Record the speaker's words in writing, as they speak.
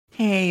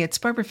Hey, it's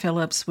Barbara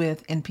Phillips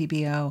with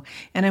NPBO,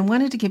 and I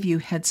wanted to give you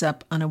a heads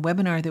up on a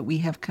webinar that we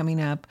have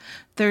coming up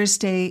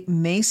Thursday,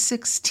 May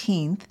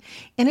 16th,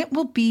 and it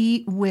will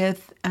be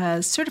with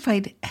a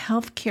certified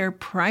healthcare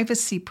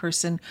privacy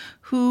person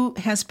who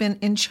has been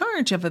in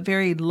charge of a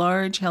very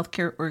large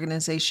healthcare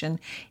organization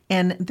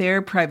and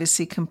their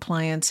privacy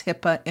compliance,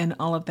 HIPAA, and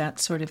all of that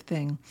sort of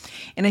thing.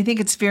 And I think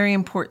it's very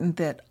important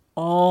that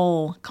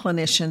all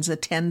clinicians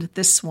attend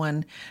this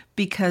one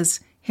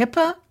because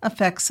HIPAA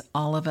affects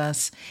all of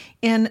us.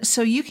 And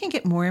so you can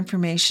get more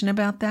information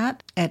about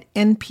that at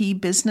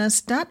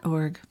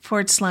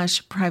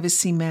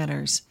npbusiness.org/privacy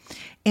matters.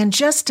 And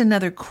just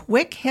another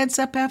quick heads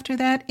up after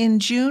that, in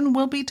June,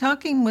 we'll be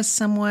talking with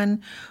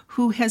someone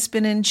who has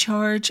been in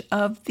charge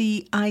of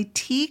the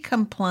IT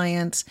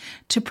compliance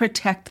to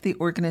protect the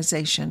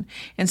organization.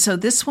 And so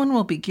this one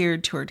will be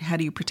geared toward how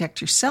do you protect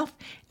yourself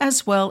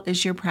as well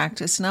as your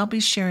practice. And I'll be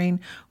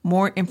sharing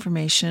more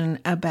information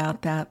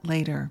about that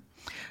later.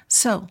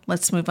 So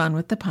let's move on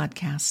with the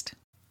podcast.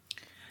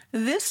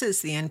 This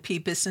is the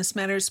NP Business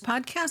Matters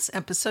Podcast,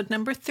 episode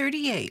number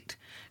 38,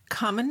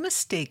 Common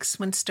Mistakes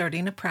When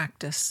Starting a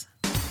Practice.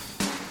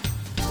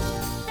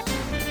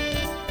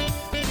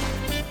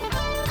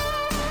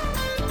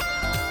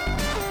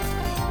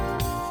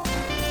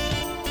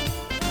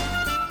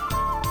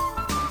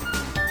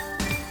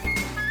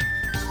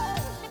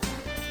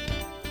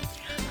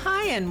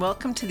 And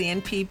welcome to the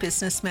NP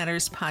Business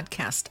Matters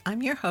Podcast.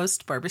 I'm your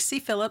host, Barbara C.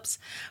 Phillips,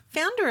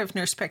 founder of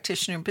Nurse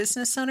Practitioner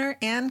Business Owner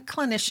and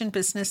Clinician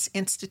Business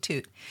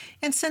Institute.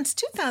 And since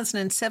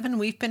 2007,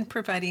 we've been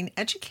providing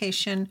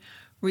education,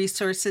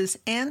 resources,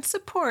 and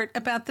support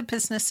about the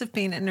business of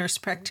being a nurse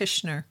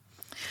practitioner.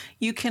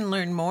 You can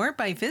learn more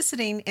by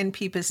visiting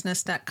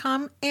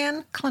npbusiness.com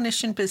and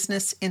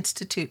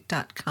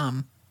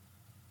clinicianbusinessinstitute.com.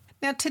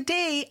 Now,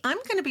 today, I'm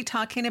going to be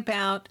talking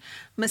about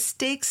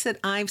mistakes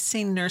that I've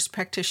seen nurse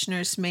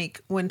practitioners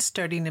make when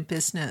starting a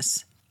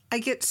business. I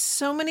get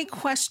so many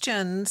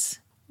questions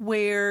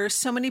where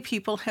so many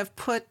people have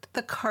put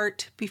the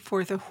cart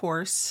before the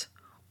horse,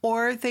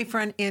 or they've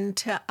run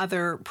into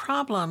other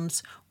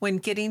problems when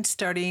getting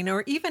started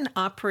or even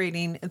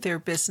operating their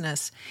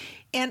business.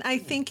 And I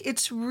think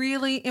it's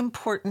really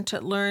important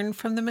to learn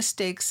from the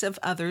mistakes of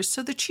others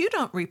so that you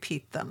don't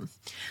repeat them.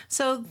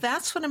 So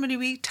that's what I'm going to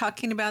be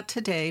talking about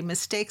today,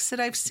 mistakes that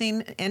I've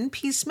seen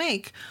NPs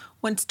make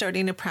when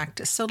starting a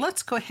practice. So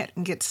let's go ahead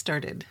and get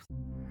started.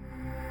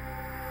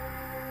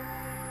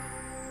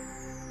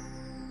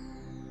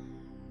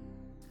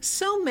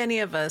 So many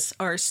of us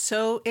are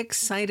so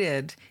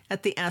excited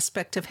at the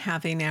aspect of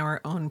having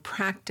our own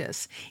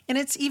practice, and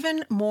it's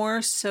even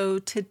more so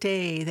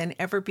today than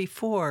ever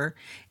before,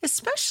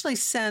 especially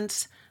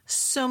since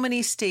so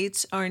many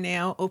states are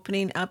now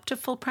opening up to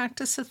full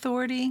practice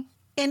authority.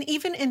 And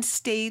even in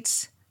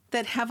states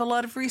that have a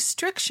lot of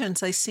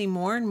restrictions, I see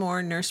more and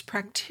more nurse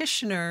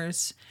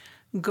practitioners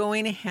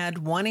going ahead,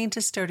 wanting to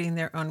starting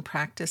their own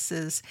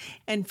practices,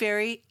 and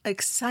very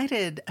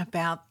excited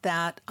about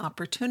that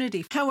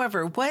opportunity.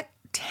 However, what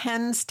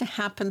tends to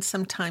happen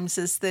sometimes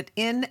is that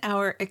in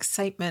our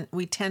excitement,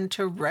 we tend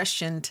to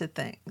rush into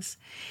things.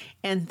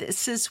 And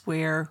this is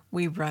where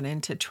we run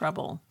into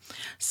trouble.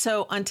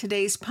 So on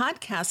today's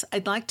podcast,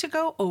 I'd like to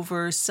go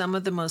over some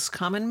of the most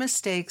common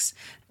mistakes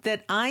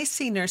that I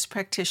see nurse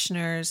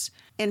practitioners,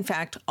 in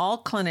fact,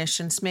 all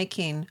clinicians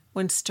making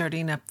when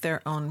starting up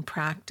their own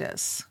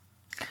practice.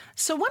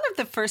 So one of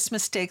the first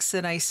mistakes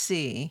that I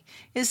see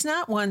is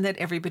not one that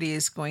everybody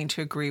is going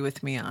to agree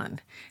with me on.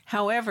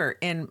 However,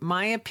 in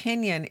my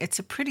opinion, it's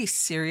a pretty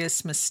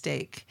serious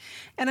mistake.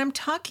 And I'm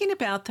talking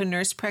about the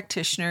nurse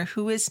practitioner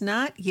who is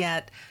not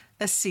yet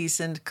a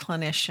seasoned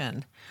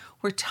clinician.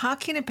 We're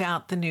talking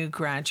about the new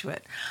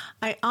graduate.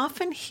 I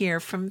often hear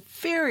from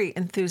very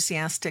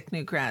enthusiastic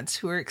new grads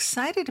who are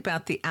excited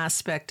about the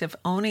aspect of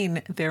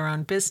owning their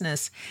own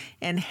business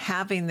and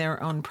having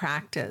their own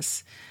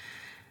practice.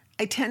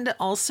 I tend to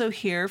also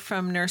hear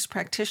from nurse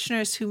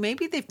practitioners who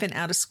maybe they've been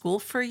out of school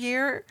for a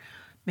year,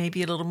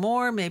 maybe a little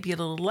more, maybe a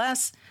little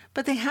less,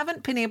 but they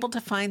haven't been able to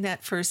find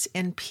that first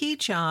NP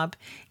job.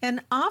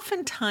 And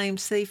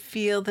oftentimes they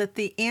feel that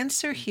the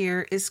answer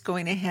here is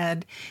going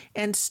ahead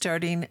and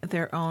starting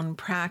their own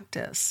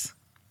practice.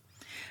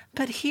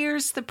 But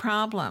here's the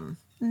problem.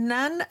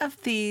 None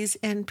of these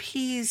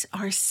NPs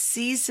are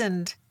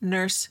seasoned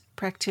nurse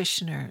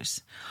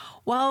practitioners.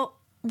 Well,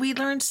 we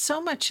learn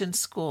so much in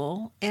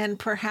school and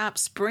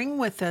perhaps bring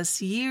with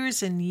us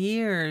years and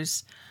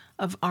years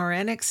of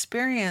RN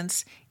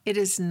experience. It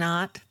is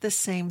not the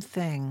same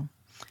thing.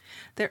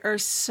 There are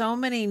so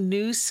many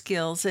new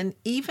skills, and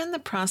even the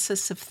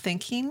process of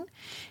thinking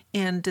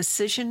and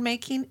decision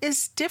making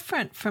is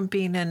different from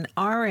being an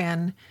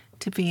RN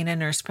to being a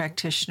nurse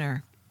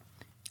practitioner.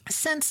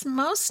 Since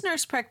most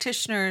nurse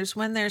practitioners,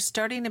 when they're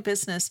starting a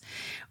business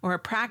or a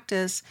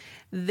practice,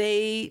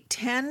 they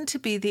tend to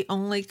be the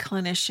only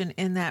clinician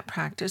in that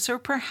practice, or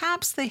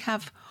perhaps they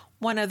have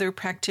one other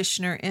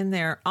practitioner in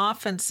there,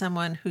 often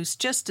someone who's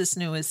just as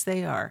new as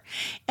they are,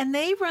 and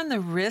they run the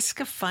risk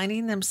of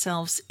finding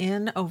themselves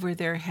in over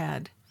their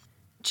head.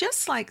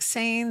 Just like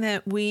saying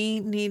that we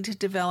need to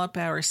develop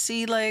our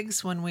sea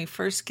legs when we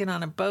first get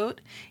on a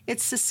boat,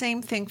 it's the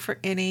same thing for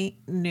any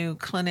new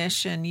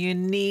clinician. You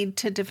need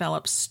to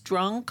develop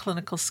strong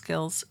clinical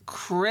skills,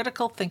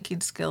 critical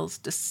thinking skills,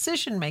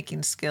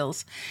 decision-making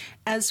skills,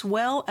 as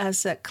well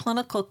as that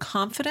clinical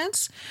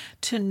confidence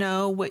to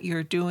know what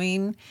you're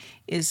doing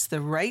is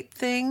the right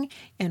thing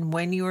and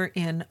when you are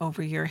in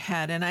over your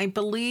head. And I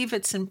believe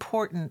it's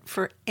important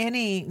for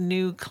any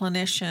new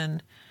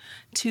clinician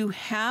to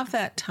have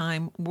that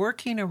time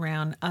working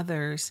around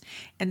others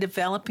and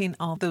developing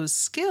all those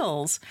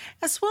skills,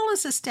 as well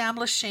as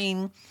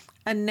establishing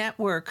a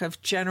network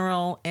of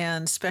general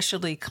and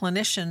specialty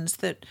clinicians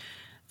that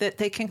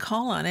they can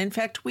call on. In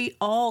fact, we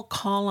all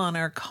call on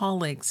our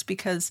colleagues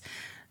because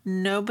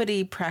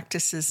nobody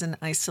practices in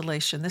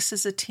isolation. This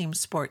is a team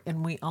sport,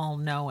 and we all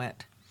know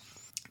it.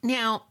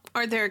 Now,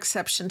 are there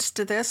exceptions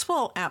to this?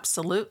 Well,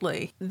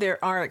 absolutely.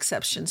 There are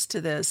exceptions to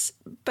this,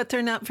 but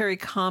they're not very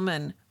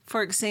common.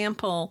 For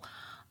example,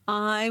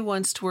 I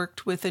once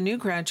worked with a new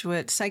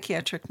graduate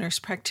psychiatric nurse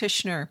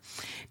practitioner.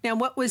 Now,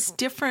 what was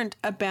different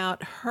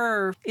about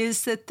her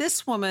is that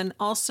this woman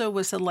also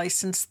was a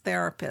licensed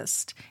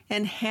therapist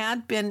and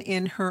had been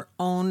in her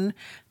own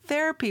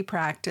therapy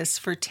practice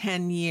for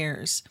 10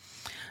 years.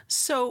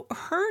 So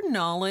her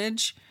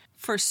knowledge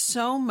for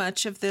so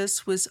much of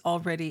this was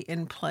already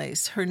in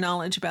place. Her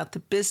knowledge about the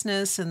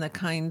business and the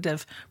kind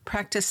of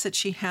practice that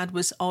she had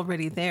was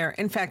already there.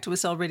 In fact, it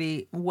was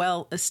already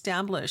well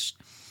established.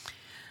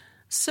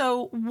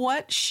 So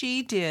what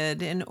she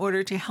did in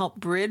order to help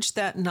bridge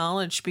that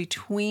knowledge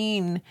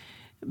between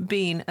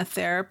being a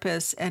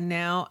therapist and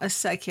now a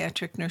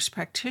psychiatric nurse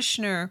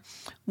practitioner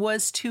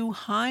was to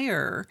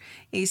hire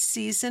a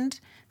seasoned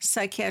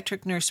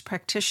psychiatric nurse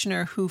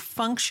practitioner who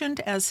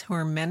functioned as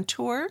her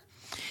mentor,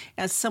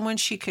 as someone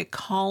she could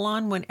call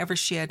on whenever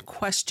she had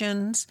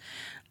questions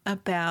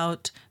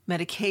about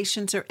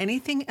medications or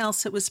anything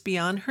else that was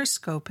beyond her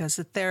scope as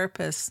a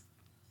therapist.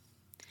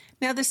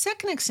 Now, the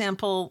second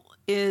example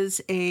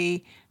is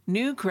a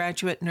new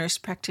graduate nurse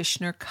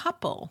practitioner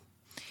couple.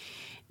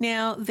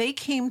 Now, they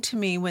came to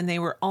me when they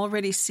were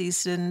already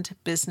seasoned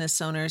business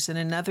owners in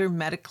another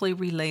medically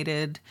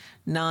related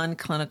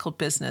non-clinical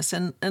business.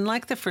 And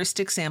like the first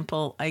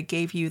example I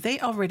gave you, they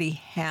already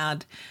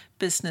had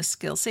business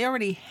skills. They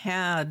already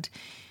had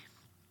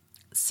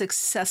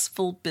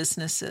successful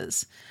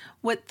businesses.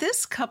 What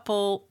this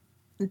couple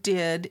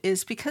did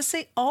is because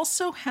they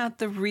also had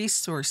the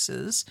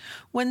resources,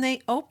 when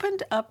they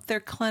opened up their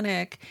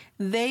clinic,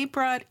 they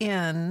brought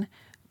in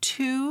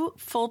 2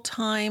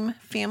 full-time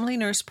family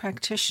nurse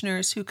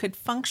practitioners who could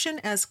function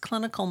as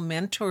clinical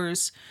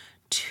mentors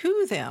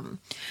to them.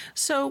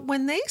 So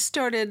when they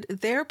started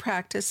their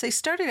practice, they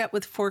started out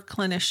with 4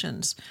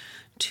 clinicians,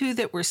 2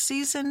 that were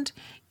seasoned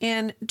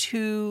and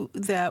 2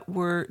 that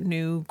were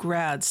new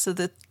grads, so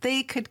that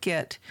they could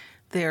get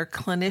their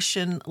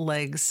clinician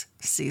legs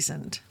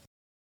seasoned.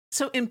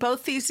 So in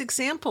both these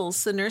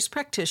examples, the nurse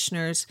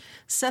practitioners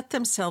set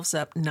themselves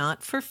up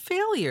not for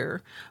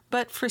failure,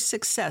 but for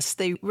success.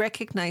 They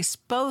recognize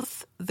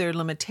both their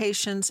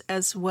limitations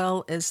as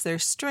well as their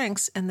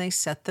strengths, and they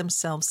set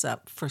themselves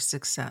up for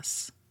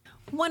success.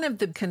 One of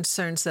the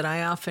concerns that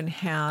I often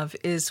have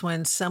is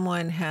when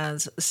someone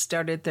has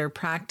started their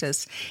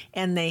practice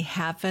and they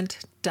haven't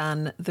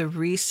done the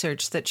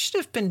research that should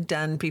have been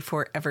done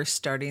before ever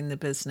starting the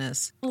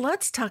business.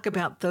 Let's talk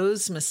about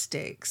those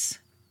mistakes.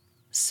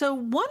 So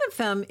one of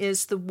them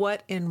is the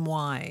what and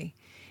why.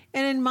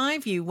 And in my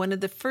view, one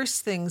of the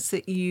first things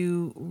that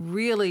you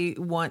really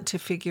want to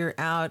figure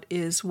out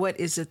is what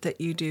is it that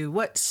you do?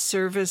 What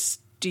service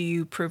do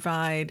you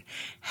provide?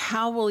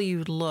 How will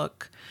you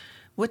look?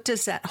 What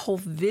does that whole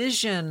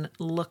vision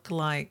look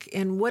like?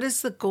 And what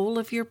is the goal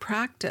of your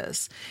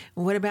practice?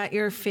 What about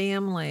your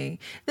family?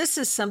 This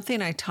is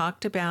something I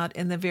talked about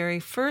in the very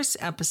first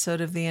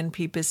episode of the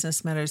NP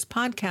Business Matters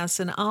podcast,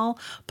 and I'll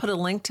put a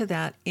link to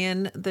that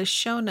in the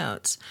show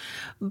notes.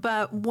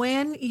 But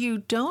when you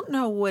don't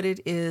know what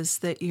it is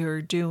that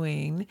you're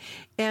doing,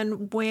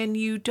 and when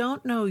you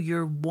don't know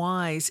your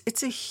whys,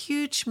 it's a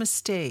huge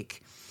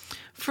mistake.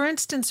 For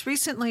instance,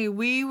 recently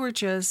we were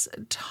just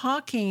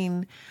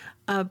talking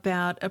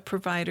about a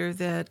provider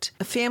that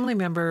a family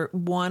member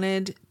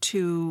wanted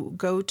to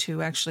go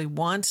to, actually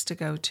wants to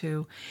go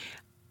to.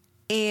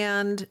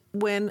 And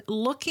when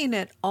looking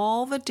at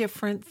all the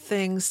different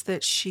things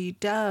that she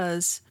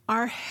does,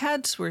 our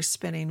heads were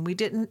spinning. We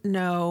didn't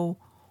know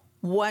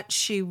what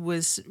she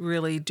was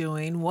really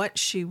doing, what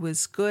she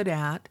was good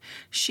at.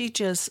 She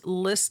just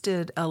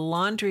listed a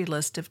laundry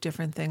list of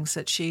different things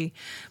that she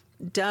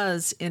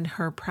does in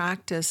her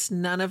practice,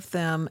 none of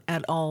them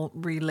at all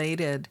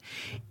related.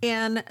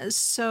 And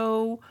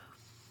so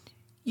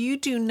you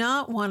do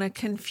not want to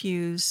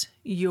confuse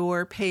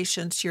your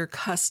patients, your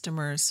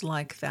customers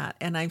like that.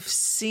 And I've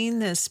seen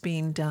this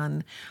being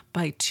done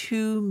by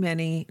too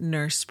many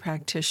nurse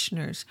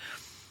practitioners.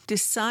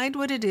 Decide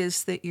what it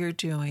is that you're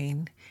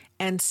doing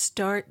and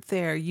start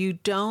there. You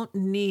don't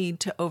need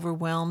to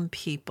overwhelm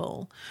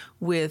people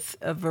with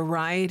a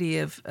variety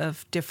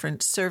of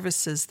different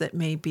services that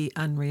may be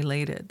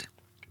unrelated.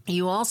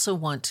 You also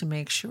want to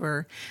make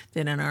sure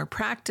that in our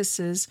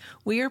practices,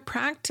 we are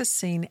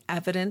practicing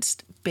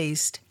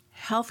evidence-based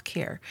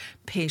healthcare,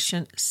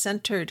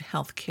 patient-centered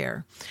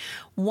healthcare.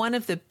 One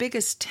of the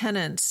biggest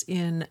tenets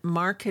in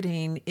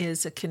marketing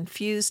is a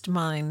confused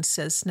mind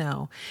says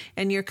no,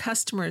 and your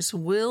customers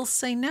will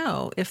say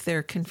no if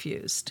they're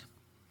confused.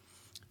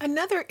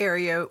 Another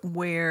area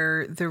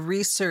where the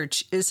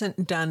research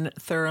isn't done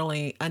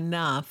thoroughly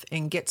enough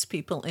and gets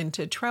people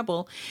into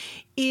trouble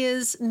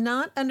is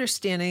not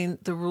understanding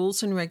the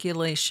rules and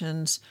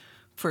regulations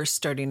for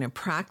starting a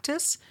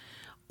practice,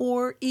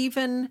 or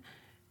even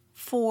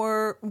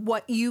for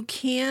what you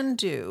can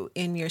do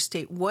in your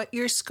state, what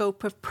your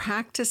scope of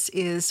practice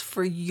is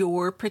for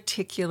your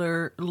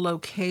particular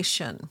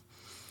location.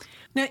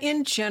 Now,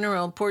 in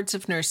general, boards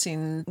of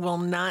nursing will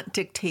not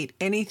dictate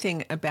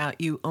anything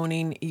about you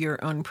owning your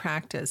own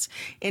practice.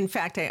 In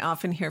fact, I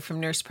often hear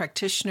from nurse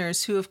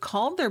practitioners who have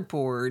called their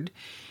board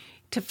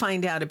to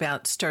find out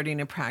about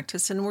starting a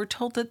practice and were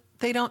told that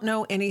they don't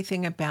know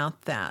anything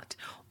about that.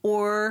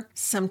 Or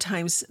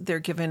sometimes they're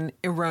given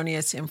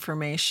erroneous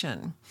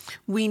information.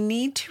 We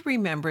need to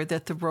remember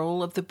that the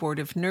role of the Board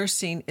of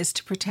Nursing is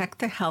to protect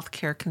the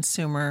healthcare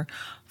consumer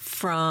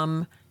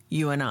from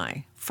you and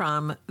I,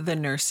 from the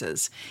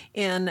nurses.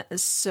 And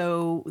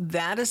so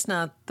that is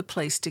not the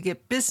place to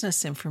get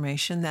business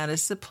information. That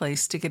is the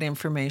place to get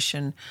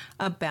information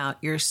about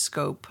your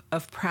scope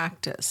of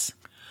practice.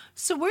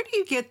 So where do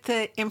you get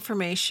the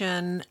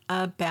information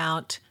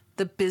about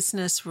the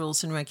business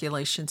rules and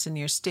regulations in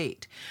your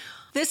state?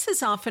 This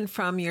is often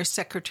from your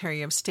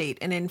Secretary of State.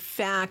 And in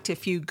fact,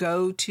 if you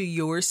go to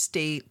your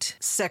state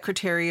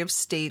Secretary of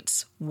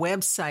State's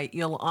website,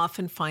 you'll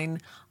often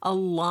find a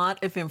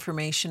lot of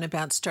information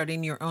about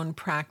starting your own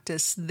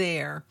practice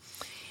there.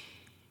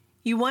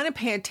 You want to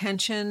pay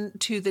attention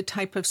to the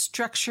type of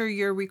structure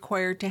you're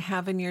required to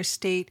have in your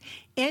state,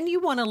 and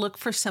you want to look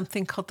for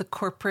something called the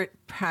corporate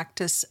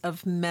practice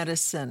of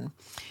medicine.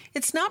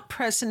 It's not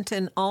present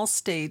in all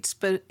states,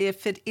 but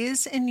if it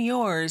is in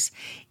yours,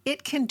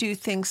 it can do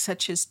things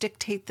such as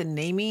dictate the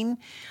naming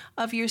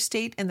of your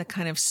state and the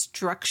kind of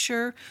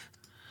structure.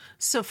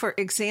 So, for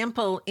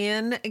example,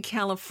 in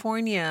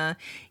California,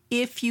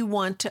 if you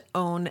want to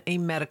own a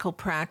medical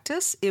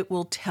practice, it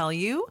will tell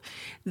you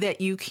that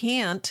you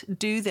can't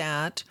do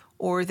that,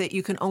 or that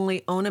you can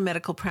only own a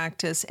medical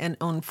practice and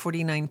own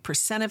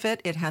 49% of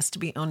it. It has to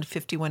be owned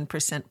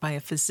 51% by a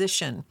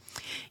physician.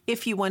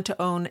 If you want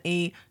to own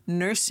a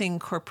nursing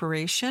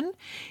corporation,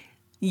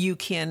 you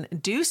can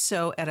do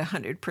so at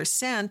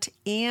 100%,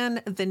 and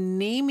the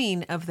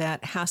naming of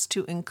that has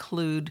to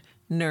include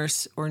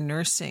nurse or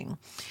nursing.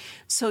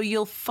 So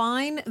you'll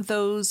find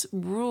those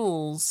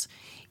rules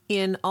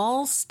in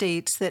all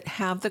states that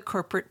have the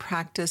corporate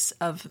practice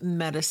of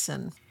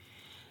medicine.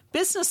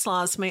 Business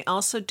laws may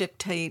also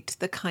dictate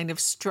the kind of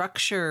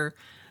structure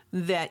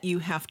that you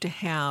have to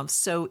have.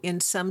 So in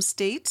some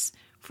states,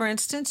 for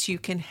instance, you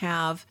can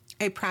have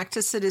a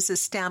practice that is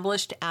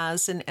established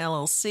as an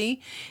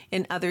LLC.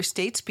 In other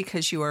states,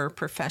 because you are a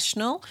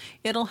professional,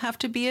 it'll have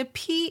to be a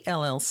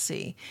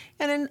PLLC.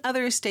 And in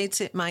other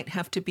states, it might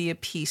have to be a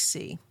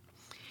PC.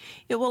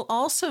 It will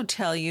also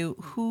tell you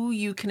who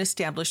you can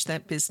establish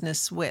that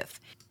business with.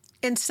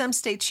 In some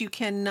states, you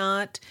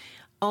cannot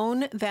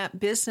own that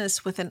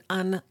business with an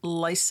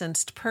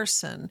unlicensed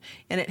person,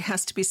 and it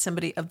has to be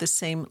somebody of the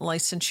same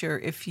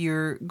licensure if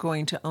you're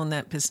going to own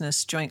that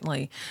business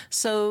jointly.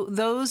 So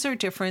those are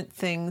different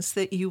things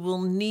that you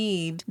will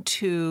need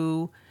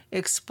to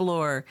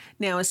explore.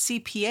 Now, a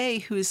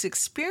CPA who is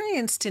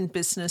experienced in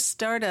business,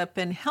 startup,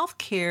 and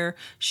healthcare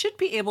should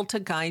be able to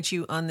guide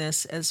you on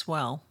this as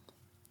well.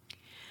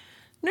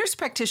 Nurse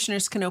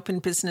practitioners can open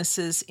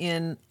businesses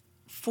in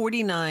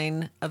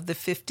 49 of the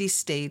 50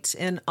 states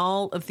and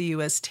all of the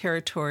U.S.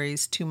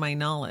 territories, to my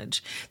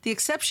knowledge. The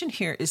exception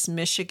here is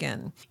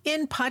Michigan.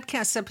 In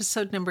podcast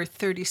episode number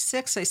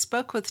 36, I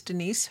spoke with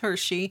Denise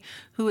Hershey,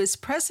 who is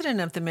president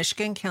of the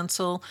Michigan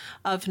Council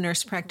of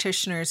Nurse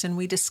Practitioners, and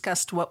we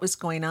discussed what was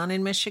going on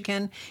in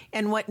Michigan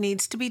and what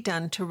needs to be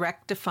done to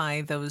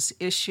rectify those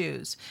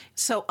issues.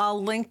 So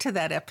I'll link to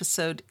that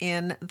episode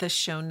in the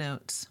show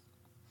notes.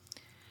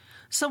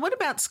 So what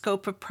about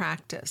scope of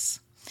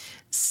practice?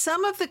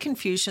 Some of the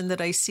confusion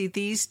that I see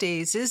these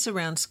days is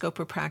around scope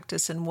of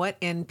practice and what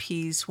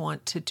NPs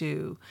want to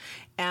do.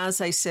 As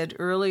I said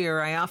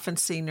earlier, I often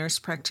see nurse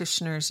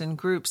practitioners in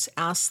groups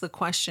ask the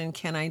question,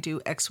 can I do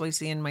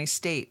XYZ in my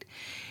state?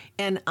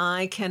 And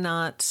I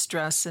cannot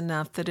stress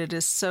enough that it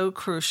is so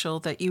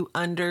crucial that you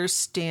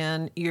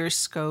understand your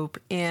scope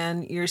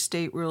and your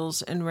state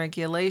rules and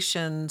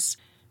regulations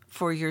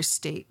for your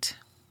state.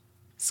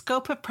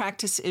 Scope of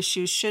practice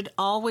issues should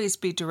always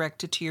be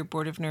directed to your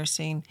Board of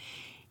Nursing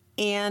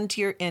and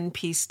your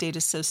NP state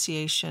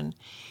association.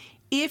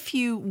 If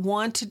you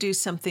want to do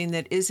something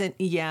that isn't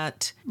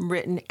yet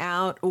written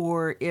out,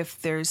 or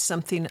if there's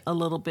something a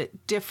little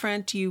bit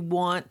different, you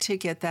want to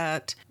get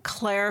that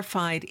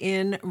clarified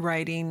in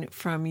writing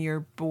from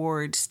your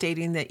board,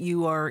 stating that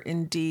you are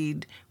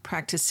indeed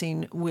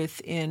practicing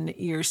within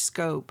your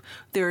scope.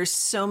 There are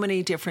so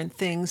many different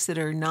things that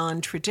are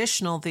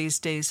non-traditional these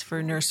days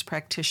for nurse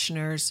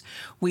practitioners.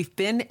 We've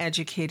been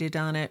educated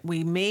on it.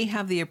 We may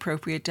have the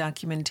appropriate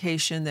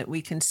documentation that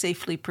we can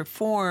safely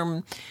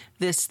perform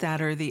this,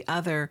 that, or the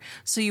other.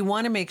 So you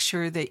want to make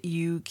sure that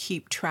you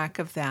keep track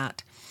of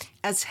that.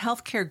 As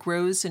healthcare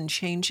grows and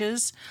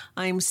changes,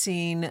 I'm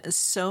seeing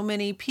so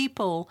many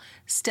people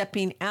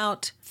stepping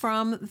out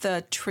from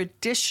the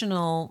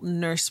traditional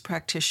nurse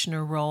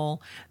practitioner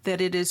role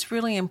that it is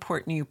really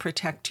important you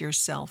protect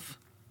yourself.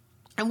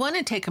 I want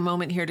to take a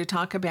moment here to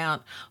talk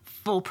about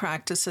full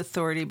practice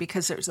authority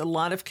because there's a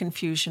lot of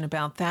confusion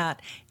about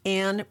that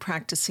and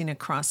practicing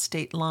across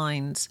state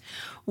lines.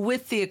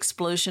 With the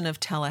explosion of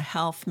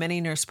telehealth, many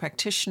nurse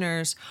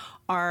practitioners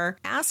are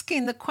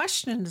asking the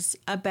questions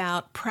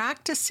about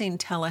practicing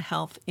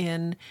telehealth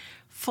in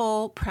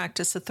full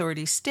practice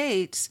authority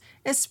states,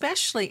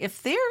 especially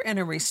if they're in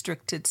a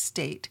restricted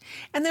state.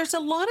 And there's a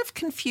lot of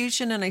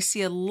confusion, and I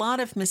see a lot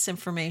of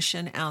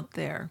misinformation out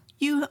there.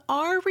 You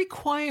are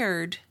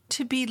required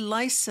to be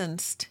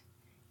licensed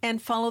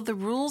and follow the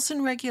rules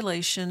and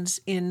regulations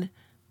in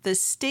the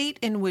state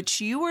in which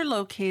you are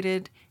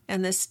located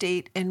and the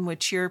state in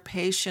which your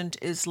patient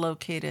is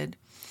located.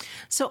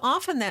 So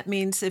often that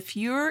means if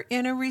you're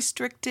in a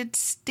restricted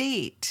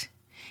state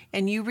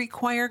and you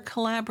require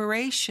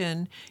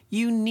collaboration,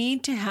 you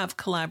need to have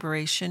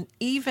collaboration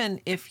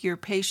even if your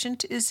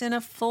patient is in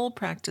a full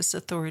practice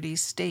authority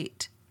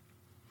state.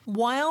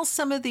 While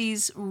some of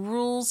these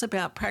rules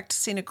about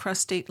practicing across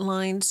state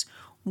lines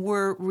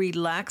were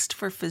relaxed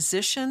for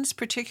physicians,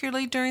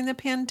 particularly during the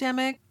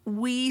pandemic,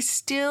 we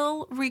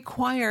still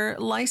require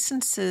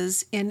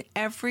licenses in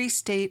every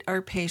state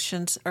our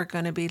patients are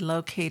going to be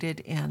located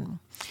in.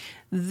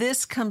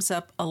 This comes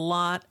up a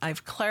lot.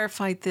 I've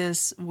clarified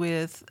this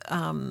with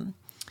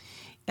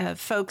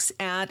folks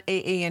at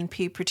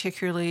AANP,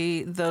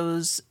 particularly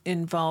those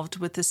involved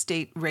with the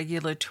state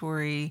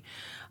regulatory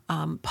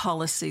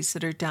policies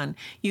that are done.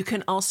 You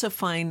can also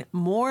find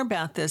more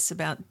about this,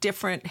 about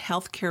different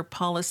healthcare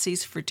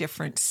policies for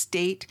different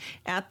state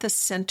at the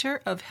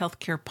Center of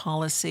Healthcare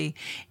Policy,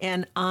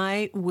 and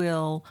I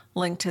will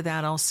link to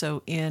that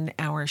also in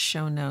our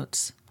show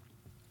notes.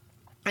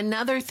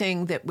 Another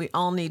thing that we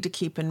all need to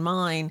keep in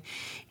mind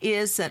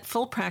is that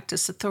full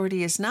practice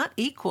authority is not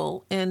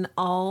equal in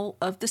all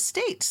of the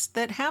states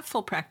that have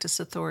full practice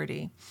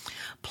authority.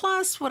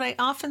 Plus, what I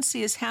often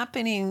see is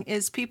happening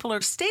is people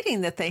are stating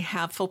that they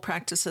have full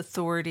practice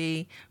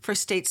authority for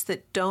states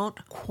that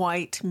don't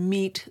quite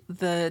meet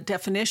the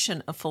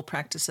definition of full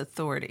practice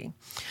authority.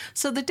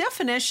 So the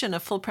definition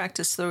of full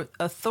practice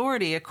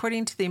authority,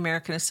 according to the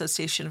American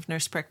Association of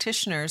Nurse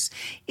Practitioners,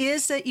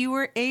 is that you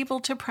are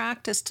able to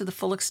practice to the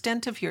full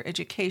extent of your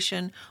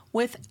education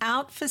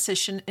without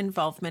physician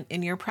involvement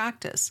in your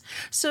practice.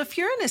 So if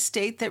you're in a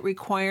state that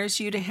requires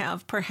you to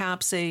have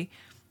perhaps a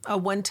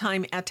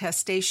one-time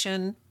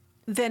attestation,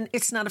 then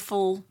it's not a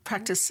full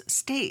practice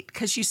state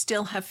because you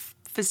still have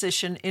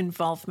physician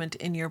involvement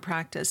in your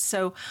practice.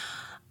 So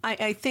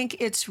I think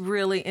it's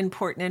really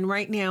important. And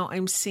right now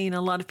I'm seeing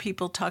a lot of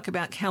people talk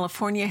about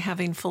California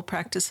having full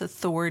practice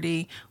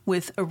authority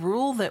with a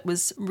rule that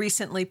was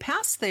recently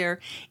passed there.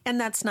 And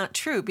that's not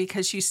true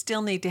because you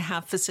still need to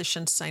have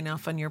physicians sign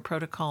off on your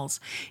protocols.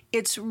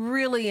 It's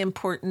really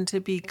important to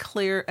be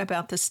clear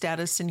about the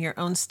status in your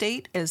own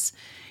state as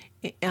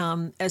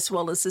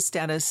well as the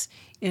status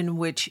in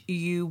which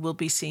you will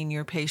be seeing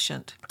your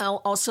patient.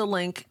 I'll also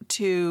link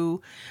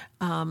to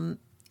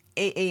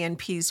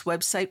AANP's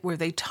website where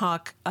they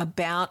talk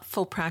about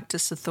full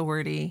practice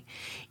authority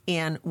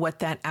and what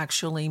that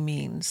actually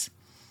means.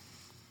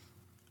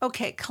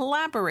 Okay,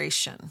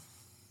 collaboration.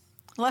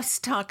 Let's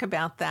talk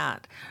about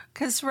that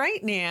because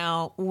right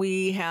now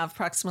we have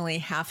approximately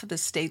half of the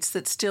states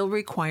that still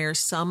require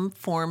some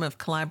form of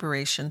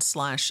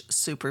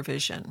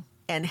collaboration/supervision.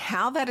 And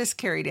how that is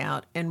carried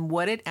out and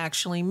what it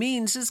actually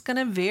means is going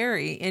to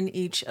vary in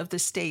each of the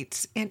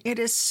states. And it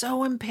is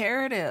so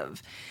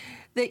imperative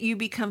that you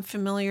become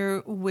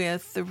familiar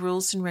with the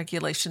rules and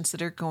regulations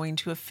that are going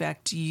to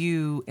affect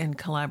you in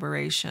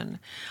collaboration.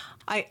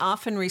 I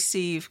often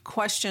receive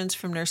questions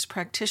from nurse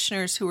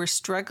practitioners who are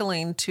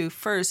struggling to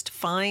first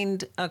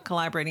find a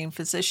collaborating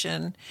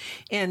physician,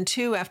 and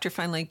two, after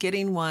finally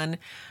getting one,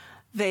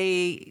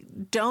 they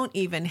don't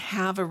even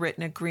have a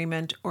written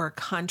agreement or a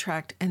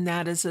contract, and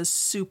that is a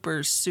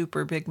super,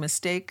 super big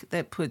mistake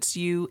that puts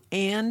you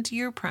and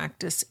your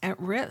practice at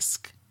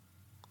risk.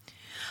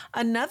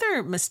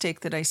 Another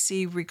mistake that I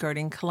see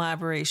regarding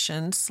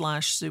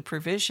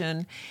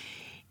collaboration/supervision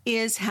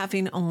is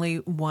having only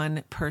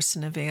one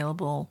person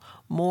available.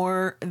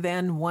 More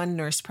than one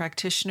nurse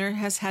practitioner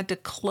has had to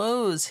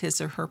close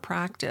his or her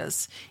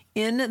practice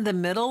in the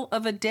middle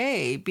of a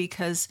day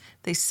because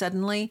they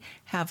suddenly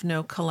have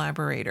no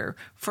collaborator.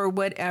 For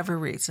whatever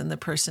reason, the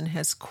person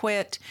has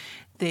quit,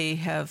 they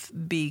have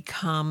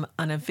become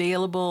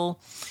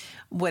unavailable.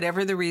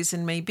 Whatever the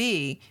reason may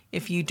be,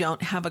 if you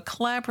don't have a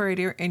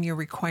collaborator and you're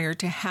required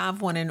to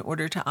have one in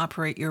order to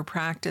operate your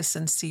practice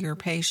and see your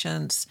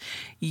patients,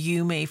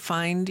 you may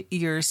find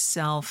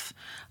yourself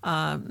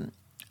up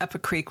a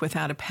creek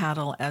without a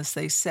paddle, as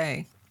they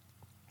say.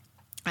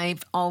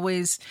 I've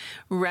always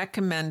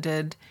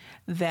recommended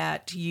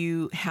that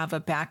you have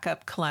a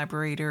backup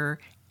collaborator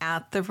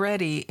at the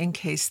ready in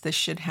case this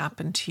should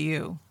happen to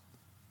you.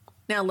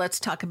 Now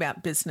let's talk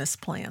about business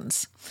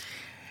plans.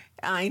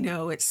 I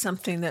know it's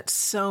something that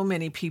so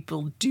many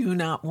people do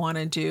not want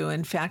to do.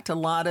 In fact, a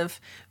lot of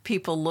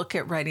people look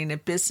at writing a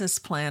business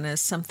plan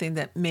as something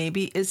that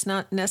maybe is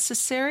not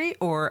necessary,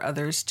 or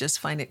others just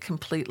find it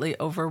completely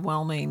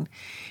overwhelming.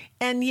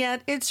 And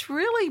yet it's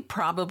really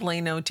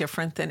probably no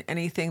different than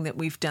anything that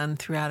we've done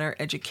throughout our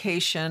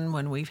education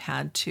when we've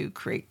had to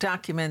create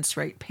documents,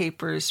 write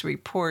papers,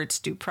 reports,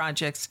 do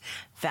projects,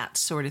 that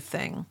sort of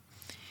thing.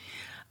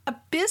 A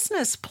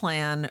business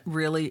plan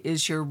really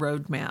is your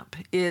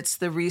roadmap. It's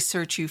the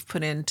research you've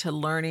put into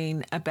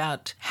learning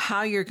about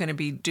how you're going to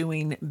be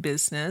doing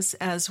business,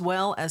 as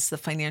well as the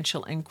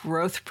financial and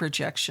growth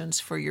projections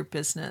for your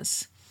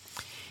business.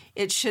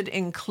 It should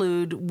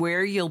include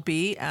where you'll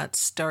be at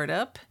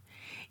startup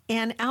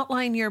and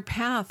outline your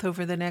path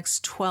over the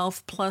next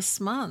 12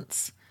 plus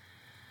months.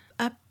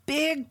 A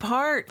big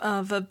part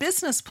of a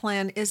business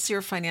plan is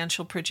your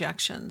financial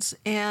projections,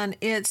 and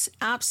it's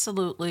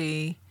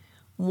absolutely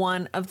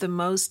one of the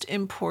most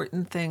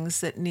important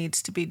things that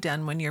needs to be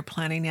done when you're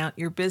planning out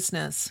your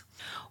business.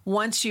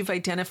 Once you've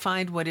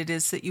identified what it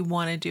is that you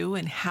want to do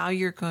and how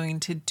you're going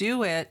to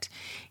do it,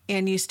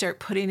 and you start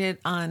putting it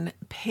on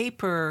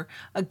paper,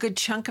 a good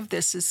chunk of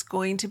this is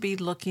going to be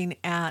looking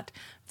at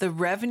the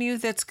revenue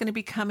that's going to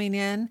be coming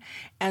in,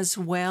 as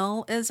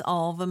well as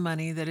all the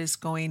money that is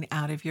going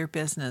out of your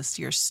business,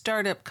 your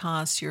startup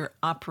costs, your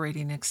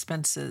operating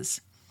expenses.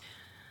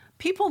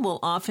 People will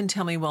often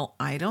tell me, well,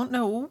 I don't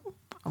know.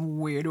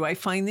 Where do I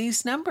find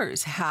these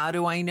numbers? How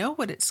do I know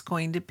what it's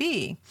going to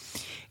be?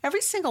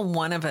 Every single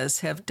one of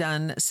us have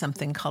done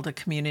something called a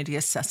community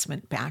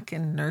assessment back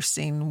in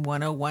Nursing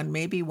 101,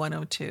 maybe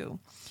 102.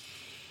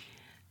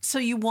 So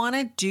you want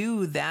to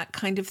do that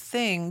kind of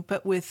thing,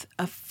 but with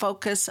a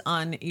focus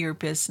on your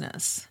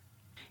business.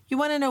 You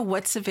want to know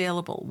what's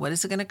available. What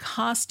is it going to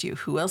cost you?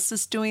 Who else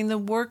is doing the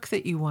work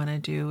that you want to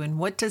do? And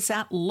what does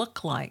that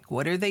look like?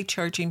 What are they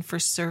charging for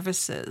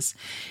services?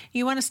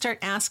 You want to start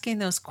asking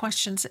those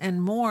questions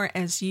and more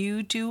as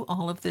you do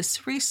all of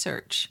this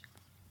research.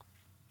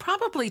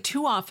 Probably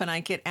too often I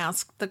get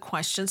asked the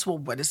questions, well,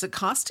 what does it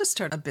cost to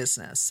start a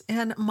business?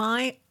 And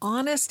my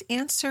honest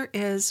answer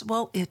is,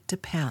 well, it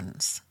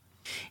depends.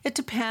 It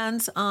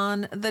depends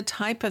on the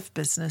type of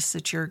business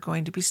that you're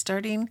going to be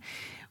starting,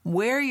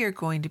 where you're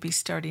going to be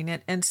starting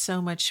it, and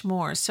so much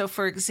more. So,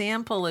 for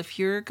example, if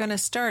you're going to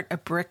start a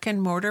brick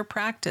and mortar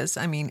practice,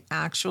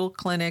 actual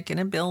clinic in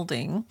a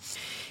building,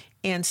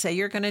 and say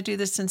you're going to do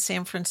this in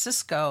San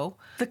Francisco,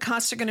 the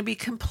costs are going to be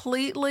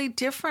completely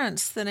different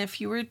than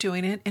if you were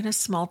doing it in a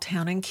small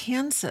town in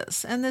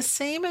Kansas. And the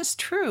same is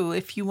true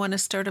if you want to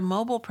start a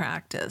mobile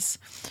practice.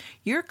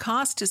 Your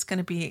cost is going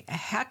to be a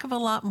heck of a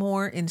lot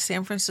more in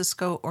San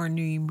Francisco or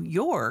New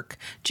York,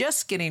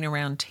 just getting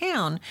around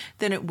town,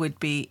 than it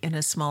would be in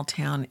a small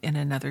town in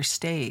another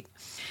state.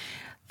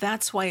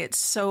 That's why it's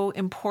so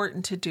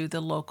important to do the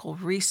local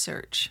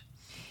research.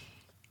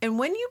 And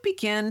when you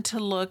begin to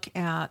look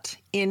at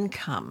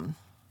income,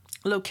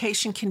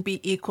 location can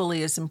be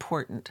equally as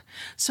important.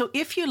 So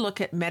if you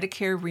look at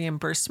Medicare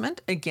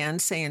reimbursement, again,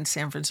 say in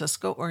San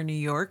Francisco or New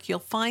York, you'll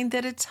find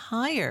that it's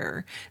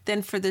higher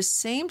than for the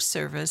same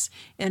service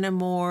in a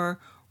more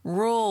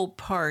rural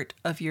part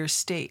of your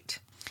state.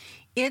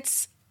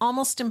 It's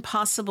almost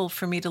impossible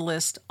for me to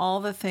list all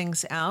the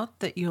things out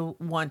that you'll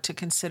want to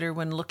consider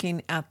when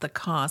looking at the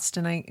cost.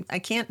 And I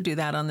can't do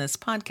that on this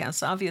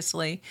podcast,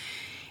 obviously.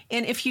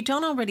 And if you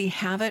don't already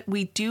have it,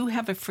 we do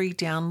have a free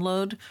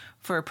download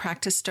for a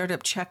practice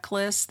startup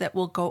checklist that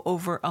will go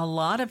over a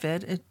lot of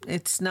it.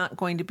 It's not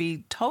going to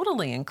be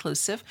totally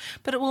inclusive,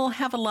 but it will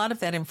have a lot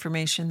of that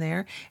information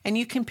there. And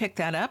you can pick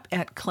that up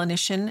at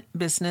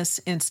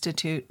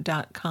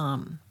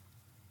clinicianbusinessinstitute.com.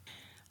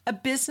 A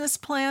business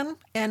plan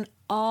and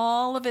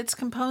all of its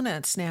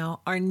components now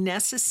are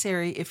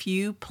necessary if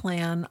you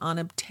plan on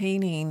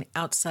obtaining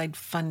outside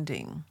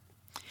funding.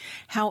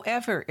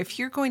 However, if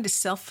you're going to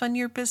self-fund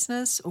your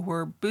business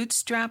or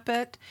bootstrap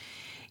it,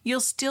 you'll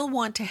still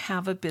want to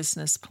have a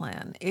business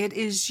plan. It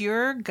is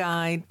your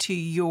guide to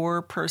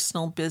your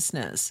personal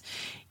business.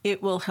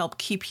 It will help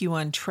keep you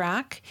on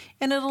track,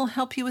 and it'll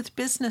help you with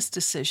business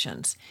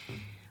decisions.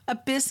 A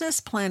business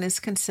plan is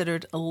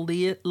considered a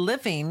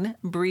living,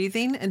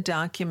 breathing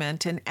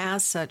document, and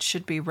as such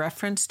should be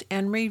referenced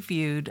and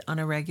reviewed on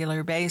a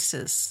regular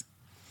basis.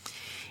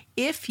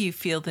 If you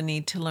feel the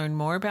need to learn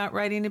more about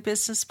writing a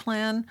business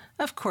plan,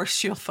 of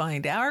course, you'll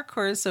find our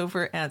course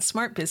over at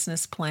Smart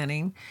Business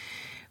Planning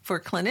for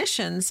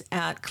clinicians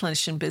at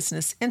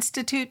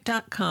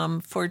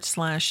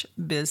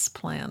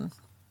clinicianbusinessinstitute.com/bizplan.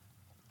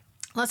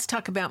 Let's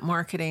talk about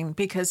marketing,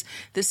 because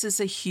this is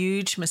a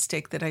huge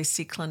mistake that I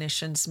see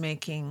clinicians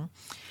making.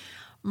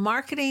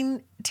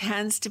 Marketing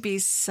tends to be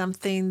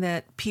something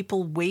that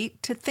people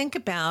wait to think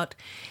about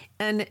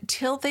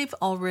until they've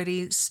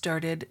already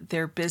started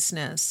their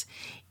business.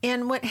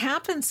 And what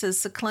happens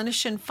is the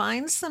clinician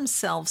finds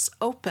themselves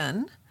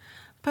open,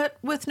 but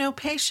with no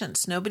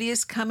patients. Nobody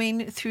is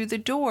coming through the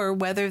door,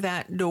 whether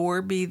that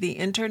door be the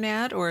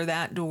internet or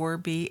that door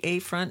be a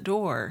front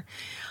door.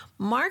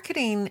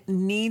 Marketing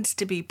needs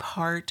to be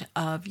part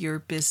of your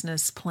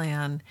business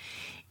plan,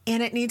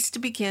 and it needs to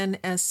begin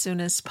as soon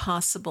as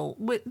possible.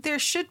 There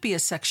should be a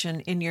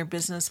section in your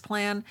business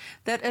plan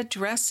that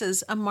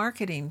addresses a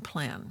marketing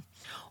plan.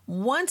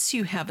 Once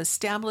you have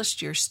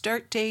established your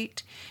start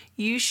date,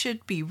 you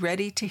should be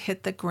ready to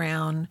hit the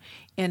ground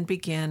and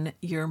begin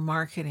your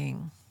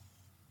marketing.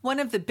 One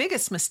of the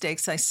biggest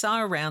mistakes I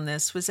saw around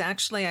this was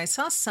I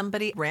saw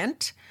somebody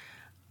rent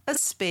a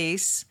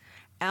space,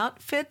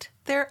 outfit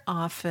their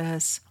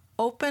office,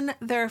 open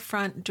their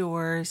front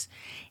doors,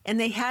 and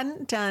they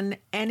hadn't done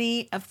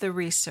any of the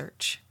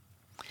research.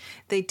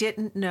 They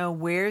didn't know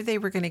where they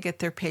were going to get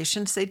their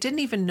patients. They didn't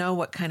even know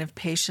what kind of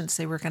patients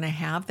they were going to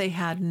have. They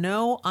had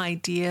no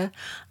idea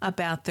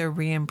about their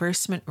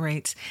reimbursement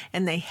rates,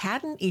 and they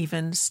hadn't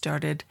even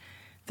started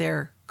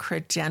their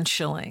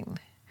credentialing.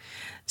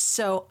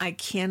 So I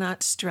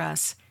cannot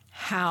stress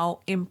how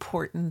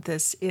important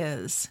this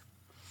is.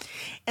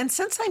 And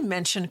since I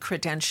mentioned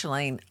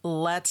credentialing,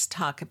 let's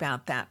talk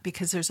about that,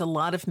 because there's a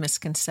lot of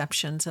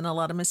misconceptions and a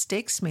lot of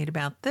mistakes made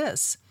about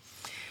this.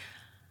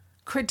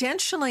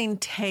 Credentialing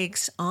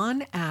takes,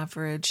 on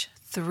average,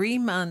 3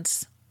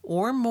 months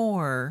or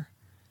more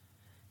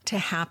to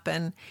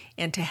happen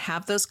and to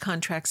have those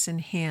contracts in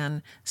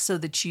hand so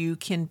that you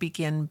can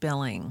begin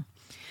billing.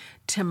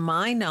 To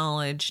my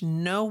knowledge,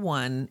 no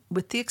one,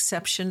 with the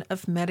exception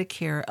of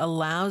Medicare,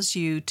 allows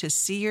you to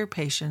see your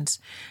patients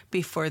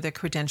before the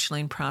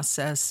credentialing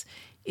process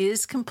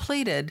is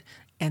completed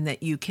and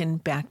that you can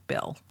back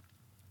bill.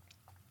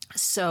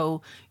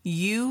 So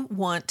you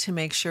want to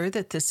make sure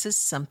that this is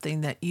something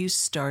that you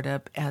start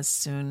up as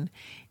soon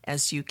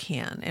as you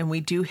can. And we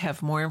do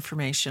have more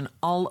information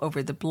all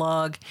over the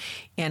blog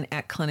and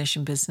at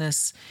Clinician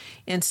Business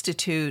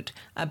Institute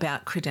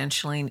about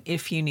credentialing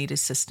if you need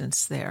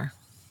assistance there.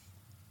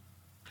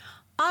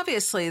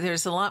 Obviously,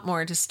 there's a lot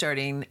more to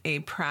starting a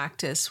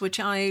practice, which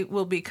I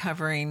will be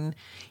covering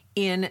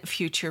in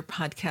future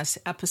podcast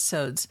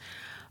episodes.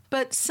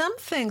 But some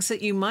things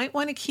that you might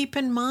want to keep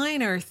in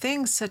mind are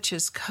things such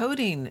as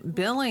coding,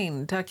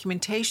 billing,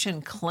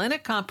 documentation,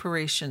 clinic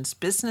operations,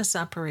 business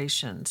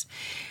operations.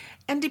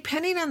 And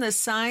depending on the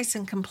size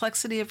and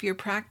complexity of your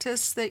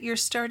practice that you're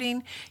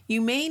starting, you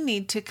may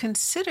need to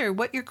consider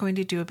what you're going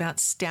to do about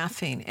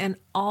staffing and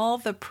all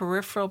the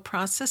peripheral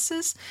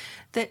processes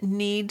that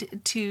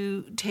need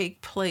to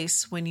take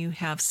place when you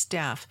have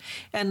staff.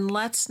 And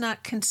let's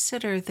not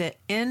consider the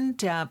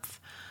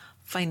in-depth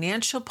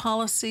financial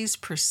policies,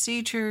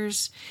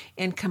 procedures,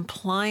 and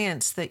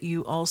compliance that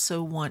you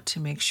also want to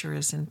make sure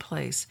is in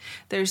place.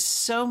 There's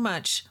so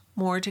much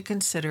more to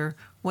consider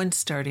when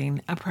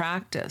starting a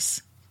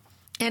practice.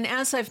 And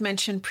as I've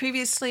mentioned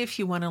previously, if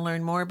you want to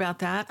learn more about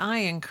that, I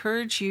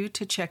encourage you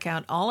to check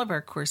out all of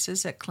our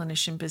courses at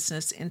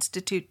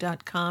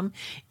clinicianbusinessinstitute.com,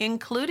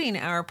 including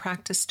our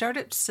practice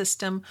startup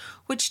system,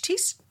 which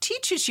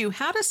teaches you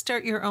how to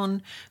start your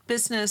own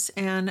business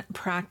and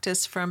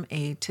practice from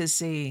A to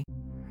Z.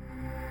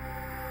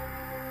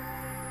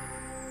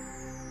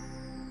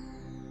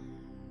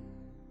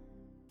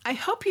 I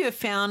hope you have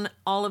found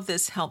all of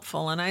this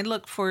helpful, and I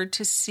look forward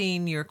to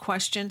seeing your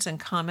questions and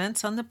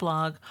comments on the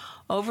blog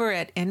over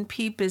at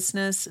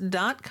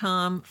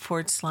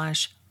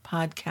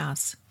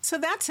npbusiness.com/podcasts. So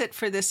that's it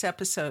for this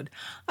episode.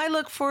 I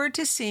look forward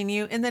to seeing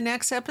you in the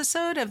next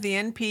episode of the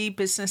NP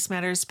Business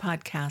Matters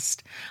podcast.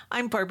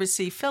 I'm Barbara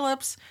C.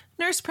 Phillips,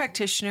 nurse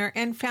practitioner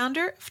and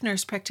founder of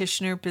Nurse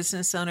Practitioner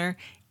Business Owner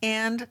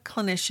and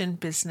Clinician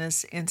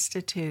Business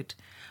Institute.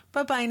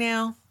 Bye-bye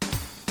now.